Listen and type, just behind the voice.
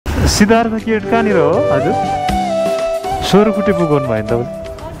Siddhartha get कहाँनिर हो हजुर 16 कुटी बुक गर्नु भयो नि तपाईँले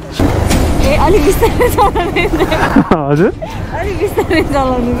हजुर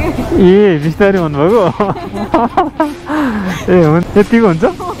ए बिस्तारै भन्नुभएको ए हुन्छ यतिको हुन्छ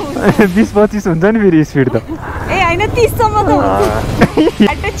 20-25 हुन्छ नि फेरि स्पिड त ए हैन 30 सम्म त हुन्छ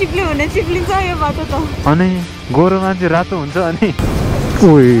बाटो चिप्ले हुने चिप्लिन्छ यो बाटो त अनि गोरो मान्छे रातो हुन्छ अनि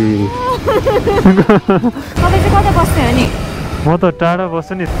ओइ तपाईँ चाहिँ कता बस्ने हो नि म त टाढा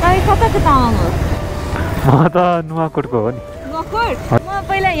बस्छु नि तपाईँ कताको तामाङ हो म त नुवाकोटको हो नि नुवाकोट म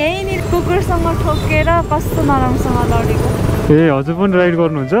पहिला यहीँनिर कुकुरसँग ठोकेर कस्तो नराम्रोसँग लडेको ए हजुर पनि राइड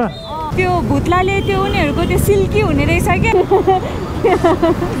गर्नुहुन्छ त्यो भुत्लाले त्यो उनीहरूको त्यो सिल्की हुने रहेछ क्या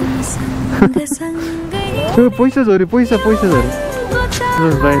पैसा झऱ्यो पैसा झऱ्यो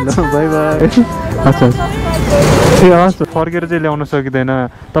बाई ल बाई बाई अच्छा ए हस् फर्केर चाहिँ ल्याउन सकिँदैन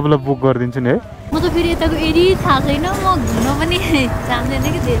तपाईँलाई बुक गरिदिन्छु नि है म त फेरि यताको एरी थाहा छैन म घुम्न पनि जान्दैन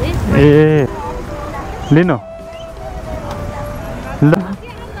कि धेरै ए लिनु ल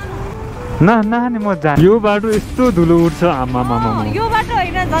नानी म जान यो बाटो यस्तो धुलो उठ्छ आमा यो बाटो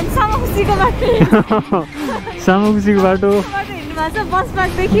होइन झन् सामुसीको बाटो सामुसीको बाटो बस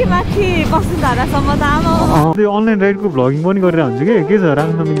पार्कदेखि माथि बसुधारासम्म त आमा त्यो अनलाइन राइडको भ्लगिङ पनि गरेर हुन्छ कि के छ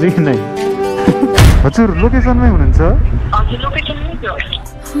राम्रो मिल्छ कि नै हजुर लोकेसनमै हुनुहुन्छ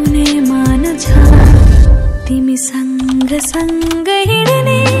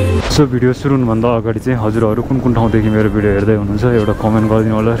सो भिडियो सुरु हुनुभन्दा अगाडि चाहिँ हजुरहरू कुन कुन ठाउँदेखि मेरो भिडियो हेर्दै हुनुहुन्छ एउटा कमेन्ट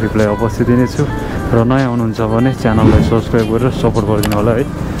गरिदिनु होला रिप्लाई अवश्य दिनेछु र नयाँ हुनुहुन्छ भने च्यानललाई सब्सक्राइब गरेर सपोर्ट गरिदिनु होला है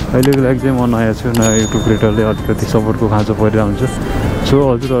अहिलेको लागि चाहिँ म नयाँ छु नयाँ युट्युब क्रिएटरले अलिकति सपोर्टको खाँचो परिरहेको हुन्छ सो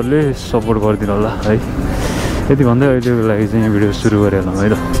हजुरहरूले सपोर्ट गरिदिनु होला है यति भन्दै अहिलेको लागि चाहिँ भिडियो सुरु गरिहालौँ है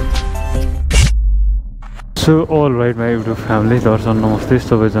त so all right my YouTube family दर्शन नमस्ते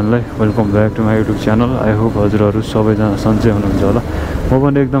सबैजनालाई welcome back to my YouTube channel I hope हजुरहरू सबैजना सन्चै हुनुहुन्छ होला म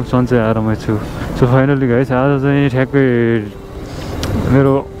पनि एकदम सन्चै आरामै छु सो फाइनली गाइस आज चाहिँ ठ्याक्कै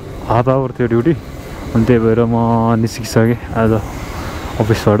मेरो हाफ आवर थियो ड्युटी अनि त्यही भएर म निस्किसकेँ आज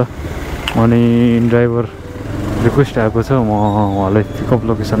अफिसबाट अनि ड्राइभर रिक्वेस्ट आएको छ म उहाँलाई पिकअप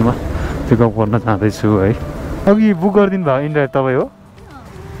लोकेसनमा पिकअप गर्न जाँदैछु है अघि बुक गरिदिनु भयो इन्ड्राइभ तपाईँ हो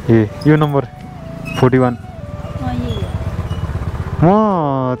ए यो नम्बर 41 म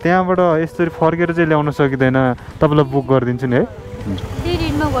त्यहाँबाट यसरी फर्केर चाहिँ ल्याउन सकिँदैन तपाईँलाई बुक गरिदिन्छु नि है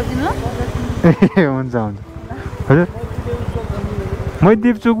ए हुन्छ हजुर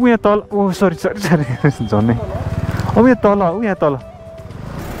मैदीप चोक यहाँ तल ओ सरी झन्नै अब यहाँ तल यहाँ तल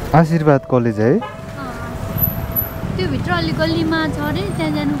आशीर्वाद कलेज है त्यो भित्र अलि गल्लीमा छ रे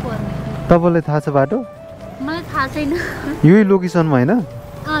त्यहाँ जानु पर्ने तपाईलाई थाहा छ बाटो मलाई थाहा छैन यही लोकेसनमा हैन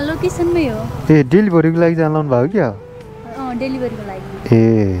लोकेसनमै हो ए डेलिभरीको लागि जान लाउनु भएको क्या डेलिभरीको लागि ए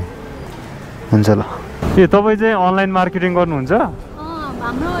हुन्छ ल ए तपाईँ चाहिँ अनलाइन मार्केटिङ गर्नुहुन्छ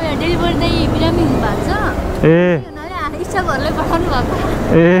हाम्रो डेलिभरी दाइ बिरामी हुनुभएको छ ए इच्छा घरलाई पठाउनु भएको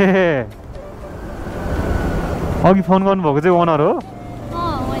ए अघि फोन गर्नुभएको चाहिँ ओनर हो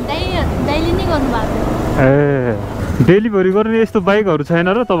दाइले नै गर्नुभएको ए डेलिभरी गर्ने यस्तो बाइकहरू छैन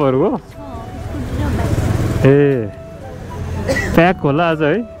र तपाईँहरूको ए प्याक होला आज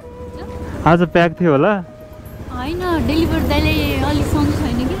है आज प्याक थियो होला होइन डेलिभरी दाइले अलि सन्चो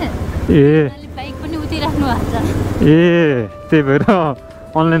छैन कि ए बाइक पनि उतै राख्नु भएको छ ए त्यही भएर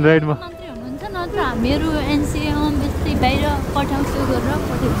अनलाइन राइडमा मात्रै हुनुहुन्छ नत्र हामीहरू एनसिएम यस्तै बाहिर पठाउँछु गरेर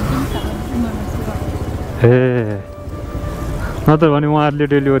पठाउँछु ए नत्र भने उहाँहरूले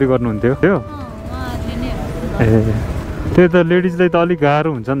डेलिभरी गर्नुहुन्थ्यो त्यो ए त्यही त लेडिजलाई त अलिक गाह्रो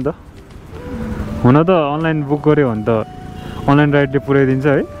हुन्छ नि त हुन त अनलाइन बुक गऱ्यो भने त अनलाइन राइडले पुऱ्याइदिन्छ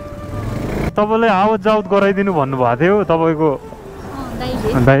है तपाईँलाई आवत जावत गराइदिनु भन्नुभएको थियो तपाईँको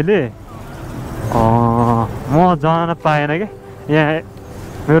दाइले म जान पाएन क्या यहाँ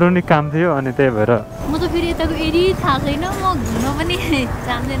मेरो नि काम थियो अनि त्यही भएर म त फेरि यताको एरी थाहा छैन म घुम्न पनि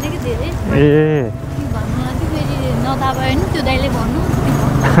जान्दैन कि धेरै ए भन्नुलाई चाहिँ फेरि नथाहा भयो नि त्यो दाइले भन्नु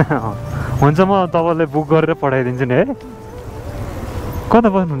हुन्छ म तपाईँलाई बुक गरेर पठाइदिन्छु नि है कता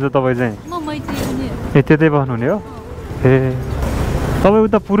बस्नुहुन्छ तपाईँ चाहिँ म मैत्री पनि ए त्यतै बस्नुहुने हो ए तपाईँ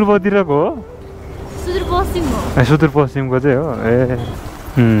उता पूर्वतिरको हो सुदूरपश्चिम हो ए सुदूरपश्चिमको चाहिँ हो ए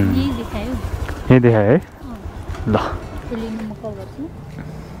यहीँ देखायो है ल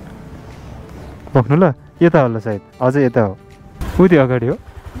बस्नु ल यता होला सायद अझै यता हो उ त्यो अगाडि हो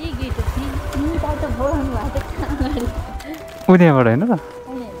उ त्यहाँबाट होइन त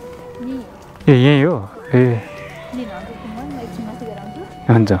ए यहीँ हो ए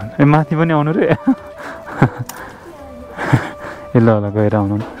हुन्छ ए माथि पनि आउनु रे ए ल ल गएर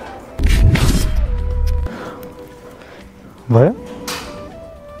आउनु न भयो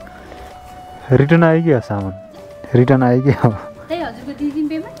रिटर्न आयो कि सामान रिटर्न आयो कि अब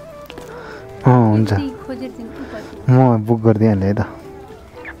हुन्छ म बुक गरिदिइहालेँ है त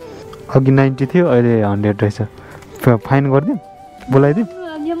अघि 90 थियो अहिले 100 रहेछ फाइन गरिदिउँ बोलाइदिउँ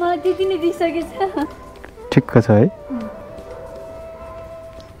ठिक्क छ है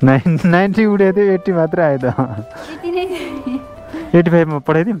 90 उडेको थियो 80 मात्र आयो त 85 मा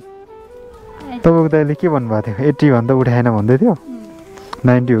पठाइदिउँ तपाईँको दाइले के भन्नुभएको थियो 80 भन्दा उठाएन भन्दै थियो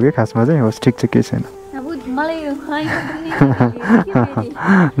 90 हो कि खासमा चाहिँ होस् ठिक छ केही छैन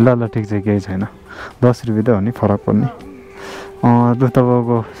ल ल ठिक छ केही छैन 10 रुपियाँ त हो नि फरक पर्ने लु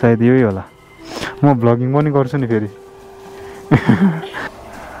तपाईँको सायद यही होला म भ्लगिङ पनि गर्छु नि फेरि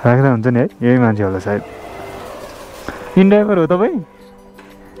राख्दा हुन्छ नि है यही मान्छे होला सायद इन्ड्राइभर हो तपाईँ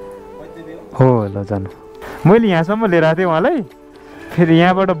हो ल जानु मैले यहाँसम्म लिएर आएको थिएँ उहाँलाई फेरि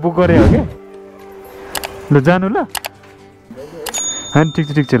यहाँबाट बुक गरेँ हो कि ल जानु ल होइन ठिक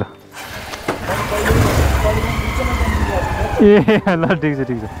छ ल ए ल ठिक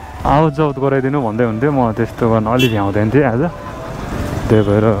छ आउट जाउट गराइदिनु भन्दै हुन्थ्यो म त्यस्तो गर्न अलि भ्याउँदैन थिएँ आज त्यही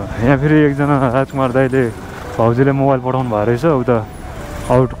भएर यहाँ फेरि एकजना राजकुमार दाइले भाउजूले मोबाइल पठाउनु भएको रहेछ उता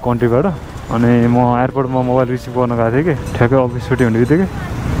आउट कन्ट्रीबाट अनि म एयरपोर्टमा मोबाइल रिसिभ गर्न गएको थिएँ कि ठ्याक्कै अफिस छुट्टी हुने बित्तिकै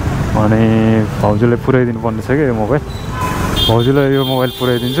अनि भाउजूलाई पुऱ्याइदिनु पर्ने छ कि यो मोबाइल भाउजूलाई यो मोबाइल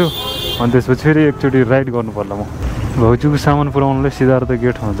पुऱ्याइदिन्छु अनि त्यसपछि फेरि एकचोटि राइड गर्नु पर्ला म भाउजूको सामान पुऱ्याउनुलाई सिद्धार्थ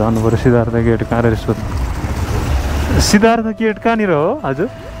गेटमा जानु पऱ्यो सिद्धार्थ गेट कहाँ रहेछ सिद्धार्थ गेट कहाँनिर हो हजुर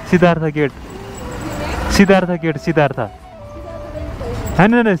सिद्धार्थ गेट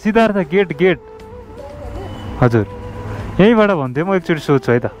होइन सिद्धार्थ गेट हजुर यहीँबाट भन्थ्यो म एकचोटि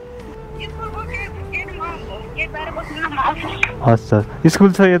सोध्छु है त हस्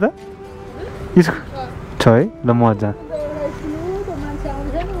स्कुल छ यता स्कुल छ है ल म जा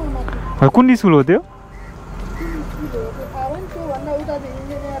कुन स्कुल हो त्यो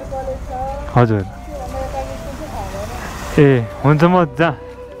हजुर ए हुन्छ म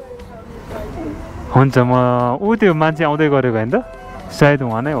हुन्छ म ऊ त्यो मान्छे आउँदै गरेको होइन त सायद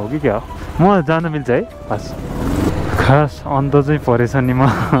उहाँ नै हो कि क्या हो म जान मिल्छ है खास अन्त चाहिँ परेछ नि म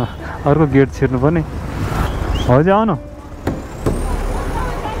अर्को गेट छिर्नु पर्ने हजुर आउनु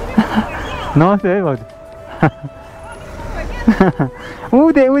नमस्ते है भाउजू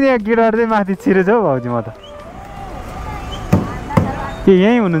उद्या गेटबाट चाहिँ माथि छिरेछ हौ भाउजू म त के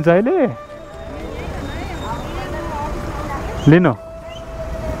यहीँ हुनुहुन्छ अहिले लिनु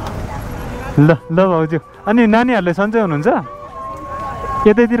ल भाउजू अनि नानीहरूले सन्चै हुनुहुन्छ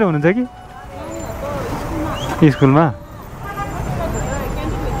यतैतिर हुनुहुन्छ कि स्कुलमा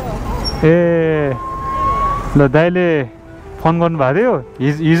ए ल दाइले फोन गर्नुभएको थियो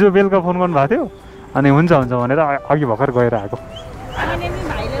हिजो बेलुका फोन गर्नुभएको थियो अनि हुन्छ भनेर अघि भर्खर गएर आएको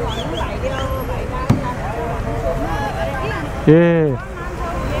ए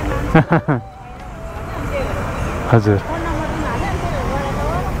हजुर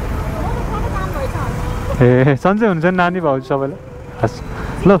ए सन्चै हुन्छ नानी भाउजू सबैलाई हस्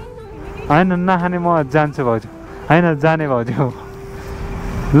ल होइन नखाने म जान्छु भाउजू होइन जाने भाउजू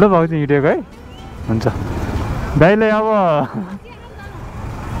ल भाउजू हिँडेको है हुन्छ दाइले अब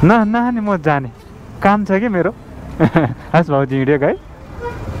नखाने म जाने काम छ कि मेरो हस् भाउजू हिँडेको है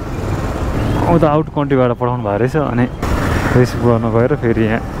उता आउट कन्ट्रीबाट पठाउनु भएको रहेछ अनि रिसिभ गर्न गएर फेरि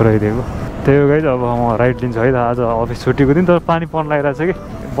यहाँ पुऱ्याइदिएको त्यही हो गाइज अब म राइड लिन्छु है त आज अफिस छुट्टीको दिन तर पानी पर्न लागिरहेको छ कि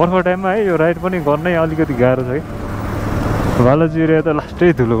बर्खा टाइममा है यो राइड पनि गर्नै अलिकति गाह्रो छ कि बालाजी एरिया त लास्टै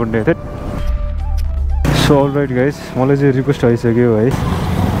धुलो उड्ने थियो सो अल राइट गाइज मलाई चाहिँ रिक्वेस्ट आइसक्यो है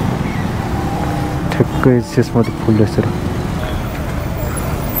ठ्याक्कै शेषमा त फुल रहेछ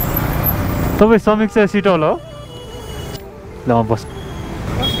तपाईँ समीक्षा सिटल हो ल बस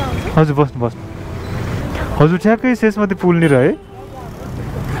हजुर बस्नु हजुर ठ्याक्कै शेषमती पुलनिर है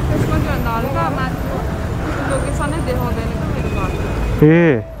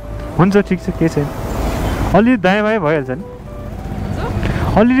ए हुन्छ ठिक छ के छैन अलि दायाँ बायाँ भइहाल्छ नि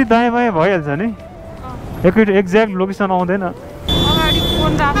अलिअलि दायाँ बायाँ भइहाल्छ नि एकैचोटि एक्ज्याक्ट लोकेसन आउँदैन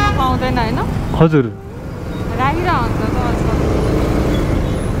हजुर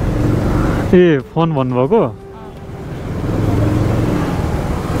ए फोन भन्नुभएको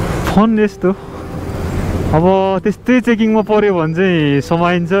फोन यस्तो अब त्यस्तै चेकिङमा पऱ्यो भने चाहिँ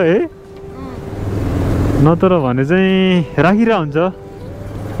समाइन्छ है नत्र भने चाहिँ राखिरह हुन्छ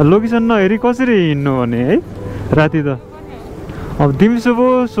लोकेसन नहेरी कसरी हिँड्नु भने है राति त अब दिउँसो पो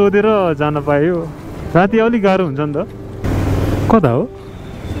सोधेर जान पायो राति अलिक गाह्रो हुन्छ नि त कता हो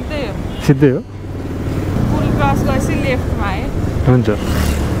सिधै हो हुन्छ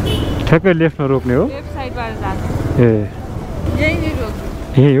ठ्याक्कै लेफ्टमा रोक्ने हो ए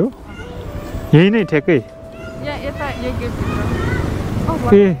यही हो यही नै ठ्याक्कै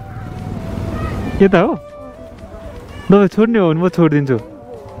ए यता हो तपाईँ छोड्ने हो भने म छोडिदिन्छु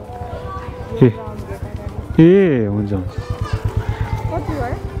ए हुन्छ हुन्छ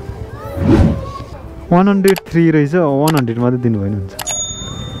 103 रहेछ 100 मात्रै दिनुभयो भने हुन्छ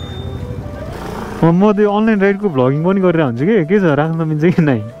म त्यो अनलाइन राइडको भ्लगिङ पनि गरेर हुन्छु कि के छ राख्न मिल्छ कि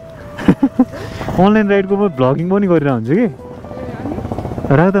नै अनलाइन राइडको म भ्लगिङ पनि गरेर हुन्छु कि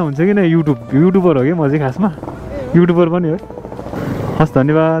राख्दा हुन्छ कि नै युट्युबर हो कि म चाहिँ खासमा युट्युबर पनि हो हस्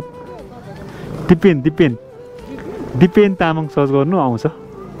धन्यवाद दिपेन तामाङ सर्च गर्नु आउँछ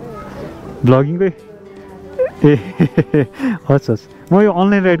भ्लगिङकै ए हस् म यो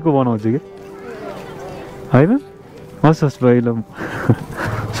अनलाइन राइडको बनाउँछु कि होइन हस् भाइ ल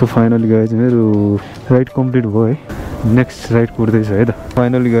सो फाइनली गएछ मेरो राइड कम्प्लिट भयो है नेक्स्ट राइड कुर्दैछ है त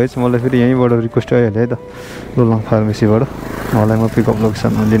फाइनली गएछ मलाई फेरि यहीँबाट रिक्वेस्ट आइहाल्यो है त लोलाङ फार्मेसीबाट मलाई म पिकअप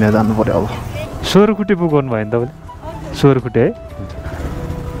लोकेसनमा लिन जानु पऱ्यो अब 16 रुपियाँ पुग गर्नु भयो नि तपाईँले 16 रुपियाँ है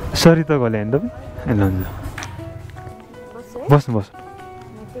सरी त गले होइन तपाईँ ए ल हुन्छ बस्नु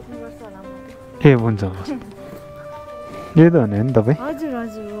ए हुन्छ यही त भने नि तपाईँ हजुर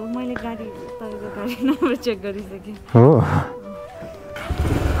मैले गाडी तपाईँको गाडी नम्बर चेक गरिसकेँ हो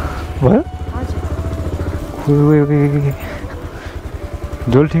भयो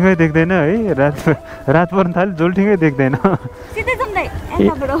जोल्ठिङै देख्दैन है रात पर्न थाल्यो जोल्ठिङै देख्दैन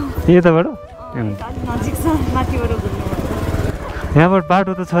यताबाट यहाँबाट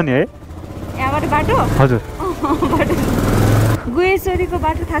बाटो त छ नि है यहाँबाट बाटो हजुर गुहेश्वरीको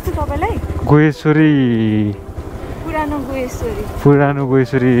बाटो थाहा छ तपाईँलाई गुहेश्वरी पुरानो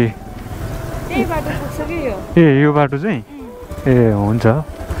गुहेश्वरी त्यही बाटो पुग्छ कि यो ए यो बाटो चाहिँ ए हुन्छ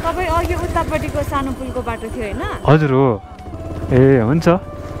तपाईँ अघि उतापट्टिको सानो पुलको बाटो थियो होइन हजुर हो ए हुन्छ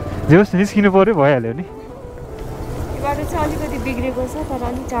जे होस् निस्किनु पऱ्यो भइहाल्यो नि यो बाटो चाहिँ अलिकति बिग्रेको छ तर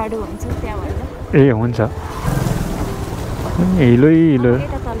अलिक चाँडो हुन्छ त्यहाँबाट ए हुन्छ हिलो हिलो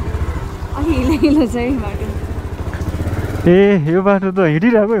छ है बाटो ए यो बाटो त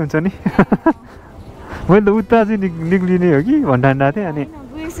हिँडिरहेकै हुन्छ नि मैले त उता चाहिँ निक्लिने हो कि भन्दा थिएँ अनि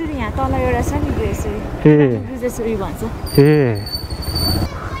गुहेश्वरी यहाँ तल एउटा छ नि गुहेश्वरी भन्छ ए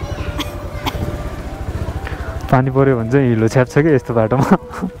पानी पर्यो भने चाहिँ हिलो छ्याप्छ कि यस्तो बाटोमा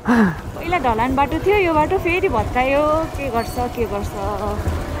पहिला ढलान बाटो थियो यो बाटो फेरि भत्कायो के गर्छ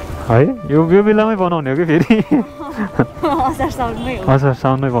है यो बेलामै बनाउने हो कि फेरि असार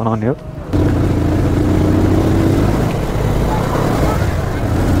साउनमै बनाउने हो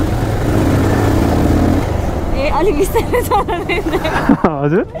अलिक बिस्तारै चलाउने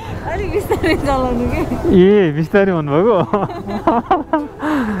हजुर अलिक बिस्तारै चलाउनु के ए बिस्तारै भन्नुभएको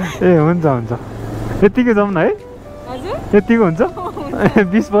ए हुन्छ यतिकै जाउँ न है हजुर यतिको हुन्छ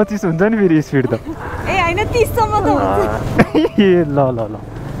 20-25 हुन्छ नि फेरि स्पिड त ए होइन 30 सम्म त हुन्छ ए ल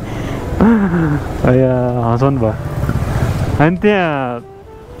हँसाउनु भयो अनि त्यहाँ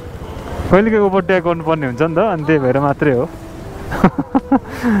कहिलेकै ओभरटेक गर्नुपर्ने हुन्छ नि त अनि त्यही भएर मात्रै हो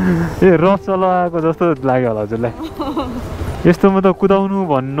ए रफ चलाएको जस्तो लाग्यो होला हजुरलाई यस्तोमा त कुदाउनु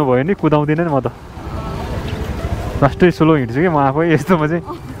भन्नुभयो नि कुदाउँदिनँ नि म त लास्टै स्लो हिँड्छु कि म आफै यस्तोमा चाहिँ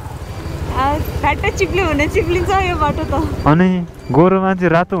फ्याट्टै चिप्लियो भने चिप्लिन्छ यो बाटो त अनि गोरो मान्छे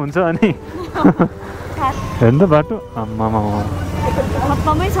रातो हुन्छ अनि हेर्नु त बाटो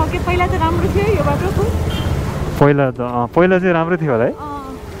खत्तमै छ कि पहिला त राम्रो थियो यो बाटो पहिला चाहिँ राम्रो थियो होला है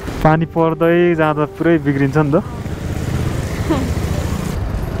पानी पर्दै जाँदा पुरै बिग्रिन्छ नि त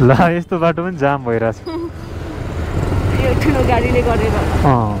ल यस्तो बाटो पनि जाम भइरहेछ यो ठुलो गाडीले गरेर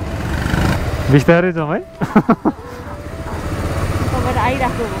बिस्तारै जाउँ है तपाईँ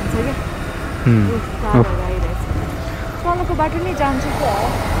आइरहेको हुन्छ कि तलको बाटो नै जान्छ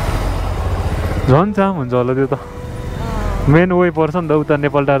झन् जाम हुन्छ होला त्यो त मेन वे पर्छ नि त उता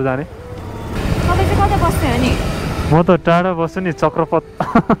नेपाल टाढा जाने तपाईँ चाहिँ कता बस्ने हो नि म त टाढा बस्छु नि चक्रपथ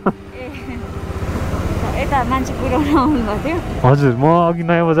यता मान्छे पुऱ्याउन आउनुभएको थियो हजुर म अघि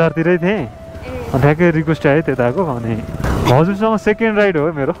नयाँ बजारतिरै थिएँ ठ्याक्कै रिक्वेस्ट आयो त्यताको अनि हजुरसँग सेकेन्ड राइड हो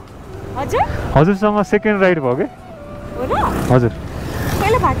मेरो हजुरसँग सेकेन्ड राइड भयो कि हजुर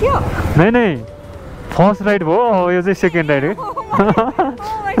पहिला भएको थियो नै फर्स्ट राइड भयो यो चाहिँ सेकेन्ड राइड है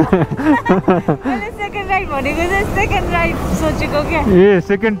सेकेन्ड राइड भनेको चाहिँ सेकेन्ड राइड सोचेको क्या ए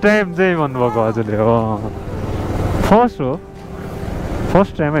सेकेन्ड टाइम चाहिँ भन्नुभएको हजुरले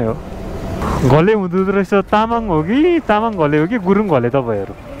फर्स्ट टाइमै हो घले हुँदो रहेछ तामाङ घले हो कि गुरुङ घले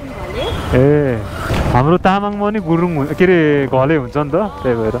तपाईँहरू ए हाम्रो तामाङमा नि गुरुङ के अरे घले हुन्छ नि त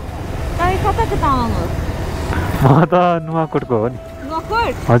त्यही भएर कताको तामाङ हो म त नुवाकोटको हो नि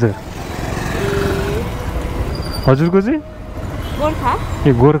हजुर हजुरको चाहिँ गोर्खा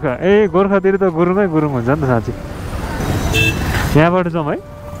गोर्खातिर त गुरुङ हुन्छ नि त साँच्ची यहाँबाट जाउँ है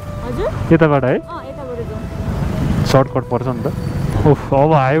यताबाट है सर्टकट पर्छ नि त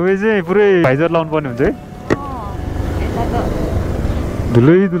अब हाइवे चाहिँ पुरै भाइजर लाउनु पर्ने हुन्छ है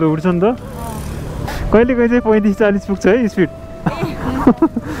धुलै उड्छ नि त कहिले कहिले चाहिँ 35-40 पुग्छ है स्पिड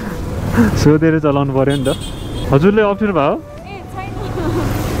सोधेर चलाउनु पर्यो नि त हजुरले अप्ठ्यारो भयो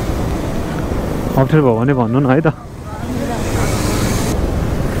अप्ठ्यारो भयो भने भन्नु न है त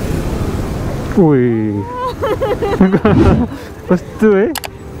ओइ कस्तो है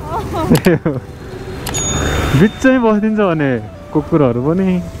बिचमै बसिदिन्छ भने कुकुरहरू पनि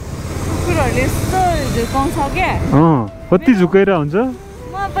कुकुरहरूले यस्तो झुकाउँछ क्या कति झुकेर हुन्छ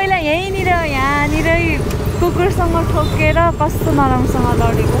म पहिला यहाँनिरै कुकुरसँग ठोकेर कस्तो नराम्रोसँग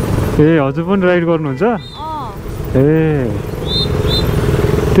लडेको ए हजुर पनि राइड गर्नुहुन्छ ए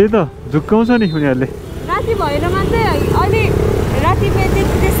त्यही त झुक्काउँछ नि उनीहरूले राति भएर मात्रै अहिले राति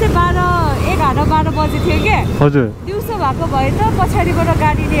त्यस्तै 11:30 बजे थियो क्या हजुर दिउँसो भएको भए त पछाडिबाट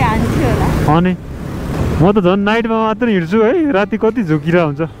गाडीले हान्थ्यो होला अनि म त झन् नाइटमा मात्र हिँड्छु है राति कति झुकिरहेको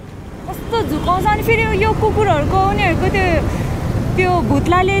हुन्छ कस्तो झुकाउँछ अनि फेरि यो कुकुरहरूको उनीहरूको त्यो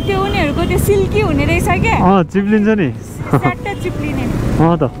भुत्लाले त्यो उनीहरूको त्यो सिल्की हुने रहेछ क्या चिप्लिन्छ नि स्याट्टै चिप्लिने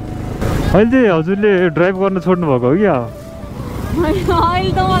त अहिले चाहिँ हजुरले ड्राइभ गर्न छोड्नु भएको हो क्या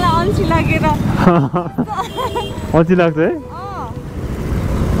अहिले त मलाई अल्छी लागेर अल्छी लाग्छ है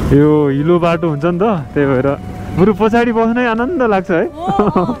यो हिलो बाटो हुन्छ नि त त्यही भएर बरु पछाडि बस्नै आनन्द लाग्छ है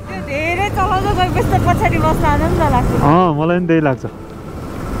धेरै चलाउँदा गएपछि त पछाडि बस्न आनन्द लाग्छ मलाई पनि त्यही लाग्छ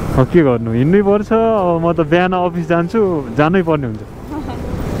के गर्नु हिँड्नै पर्छ म त बिहान अफिस जान्छु जानै पर्ने हुन्छ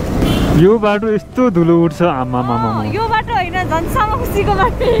यो बाटो यस्तो धुलो उठ्छ आमा यो बाटो होइन झन् सामुखुसीको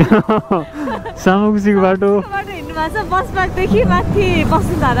बाटो सामुखुसीको बाटो हिँड्नु भएको छ बसबाटदेखि माथि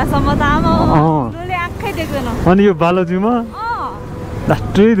बसुन्धारासम्म त आमा धुलोले आँखै देख्दैन अनि यो बालोजीमा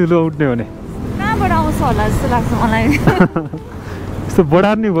लास्टै धुलो उठ्ने हो भने कहाँबाट आउँछ होला जस्तो लाग्छ मलाई यस्तो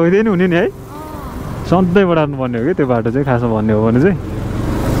बढार्ने भइदियो नि हुने नि है सधैँ बढार्नु पर्ने हो कि त्यो बाटो चाहिँ खासमा भन्ने हो भने चाहिँ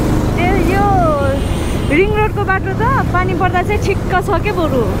यो रिङ रोडको बाटो त पानी पर्दा चाहिँ ठिक्क छ के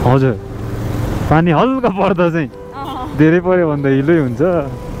बरु हजुर पानी हल्का पर्दा चाहिँ धेरै पर्यो भने त हिलै हुन्छ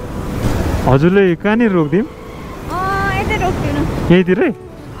हजुरले कहाँनिर रोकिदिउँ यतै रोकिदिनु यहीँतिरै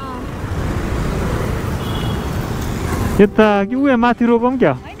यता कि उयो माथि रोकौँ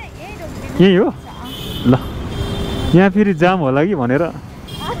क्या यही हो ल यहाँ फेरि जाम होला कि भनेर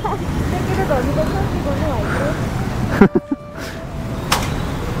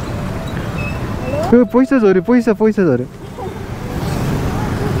पैसा झऱ्यो पैसा झऱ्यो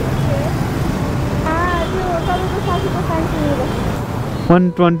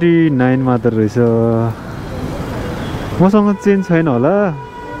 129 मात्र रहेछ मसँग चेन्ज छैन होला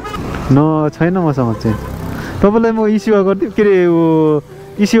छैन मसँग चेन्ज तपाईँलाई म इस्युवा गरिदिउँ के अरे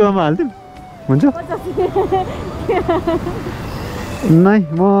इस्युवामा हालिदिउँ हुन्छ नै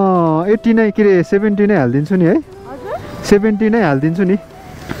म 80 नै के अरे 70 नै हालिदिन्छु नि है 70 नै हालिदिन्छु नि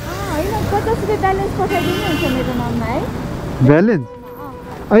ब्यालेन्स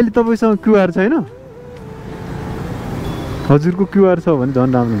अहिले तपाईँसँग क्युआर छैन हजुरको क्युआर छ भने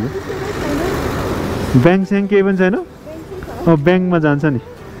झन् राम्रो हुन्छ ब्याङ्क स्याङ्क केही पनि छैन ब्याङ्कमा जान्छ नि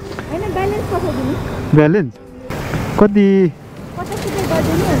ब्यालेन्स कति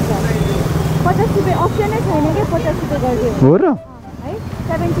 50 रुपियाँ अप्सनै छैन कि 50 रुपियाँ गरिदियो हो र है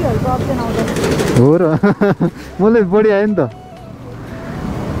 70 हरुको अप्सन आउँदैन हो र मलाई बढी आयो नि त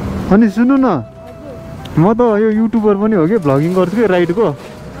अनि सुन्नु न म त यो युट्युबर पनि हो कि भ्लगिङ गर्छु कि राइडको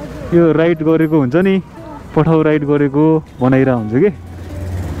यो राइड गरेको हुन्छ नि पठाउ राइड गरेको बनाइरा हुन्छ कि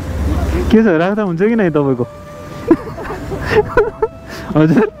के छ राख्दा हुन्छ कि नै तपाईको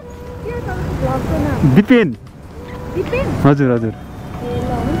हजुर दिपेन हजुर हजुर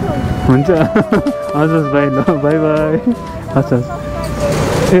हुन्छ हस् भाइ ल बाई बाई हस् हस्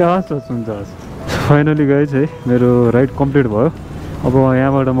ए हस् हस् हुन्छ हस् फाइनली गाइज है मेरो राइड कम्प्लिट भयो अब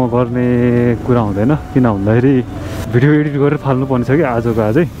यहाँबाट म गर्ने कुरा हुँदैन किन भन्दाखेरि भिडियो एडिट गरेर फाल्नु पर्ने छ कि आजको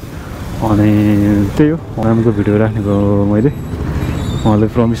आजै अनि त्यही हो रामको भिडियो राख्नेको मैले उहाँले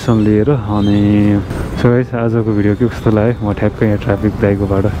पर्मिसन लिएर अनि सो गाइज आजको भिडियो के कस्तो लाग्यो म ठ्याक्कै यहाँ ट्राफिक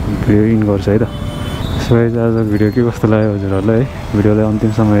दाइकोबाट भिडियो इन गर्छु है त सो गाइज आजको भिडियो के कस्तो लाग्यो हजुरहरूलाई है भिडियोलाई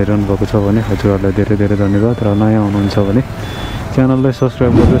अन्तिमसम्म हेरिरहनु भएको छ भने हजुरहरूलाई धेरै धेरै धन्यवाद र नयाँ हुनुहुन्छ भने च्यानललाई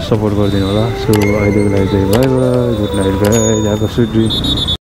सब्सक्राइब गरेर सपोर्ट गरिदिनु होला सो अहिलेको लागि चाहिँ by by good night guys have a sweet dream